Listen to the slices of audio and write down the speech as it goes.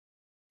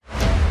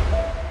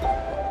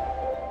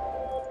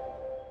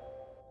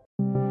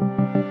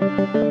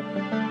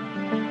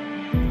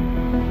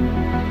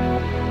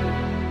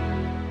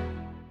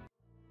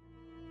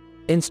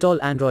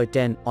Install Android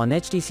 10 on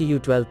HTC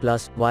U12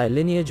 Plus via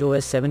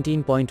LineageOS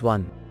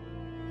 17.1.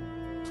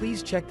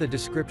 Please check the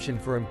description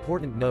for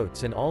important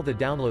notes and all the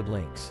download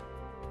links.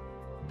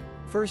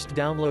 First,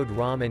 download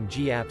ROM and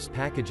GApps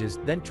packages,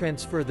 then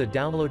transfer the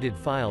downloaded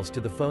files to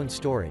the phone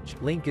storage.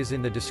 Link is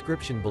in the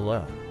description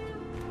below.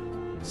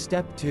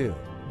 Step 2.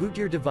 Boot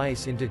your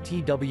device into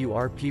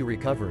TWRP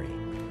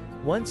recovery.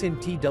 Once in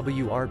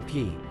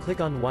TWRP,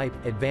 click on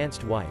Wipe,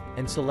 Advanced Wipe,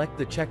 and select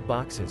the check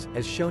boxes,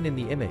 as shown in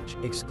the image,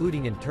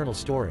 excluding internal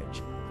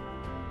storage.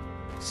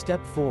 Step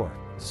 4.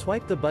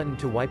 Swipe the button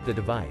to wipe the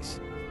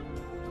device.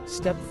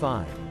 Step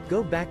 5.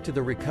 Go back to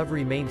the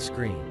recovery main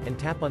screen, and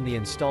tap on the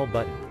Install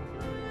button.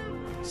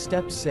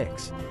 Step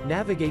 6.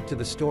 Navigate to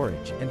the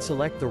storage, and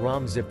select the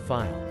ROM ZIP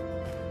file.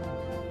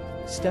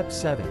 Step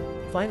 7.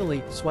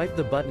 Finally, swipe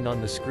the button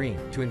on the screen,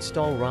 to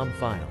install ROM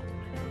file.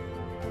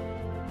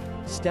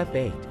 Step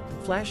 8.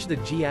 Flash the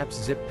GApps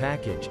zip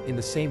package, in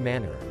the same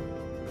manner.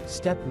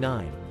 Step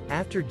 9.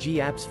 After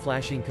GApps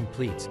flashing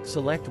completes,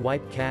 select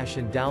Wipe Cache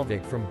and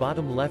dalvik from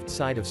bottom left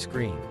side of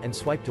screen, and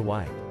swipe to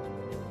wipe.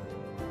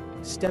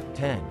 Step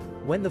 10.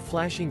 When the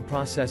flashing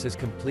process is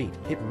complete,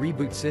 hit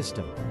Reboot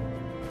System.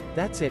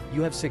 That's it,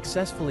 you have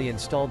successfully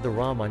installed the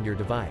ROM on your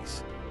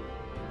device.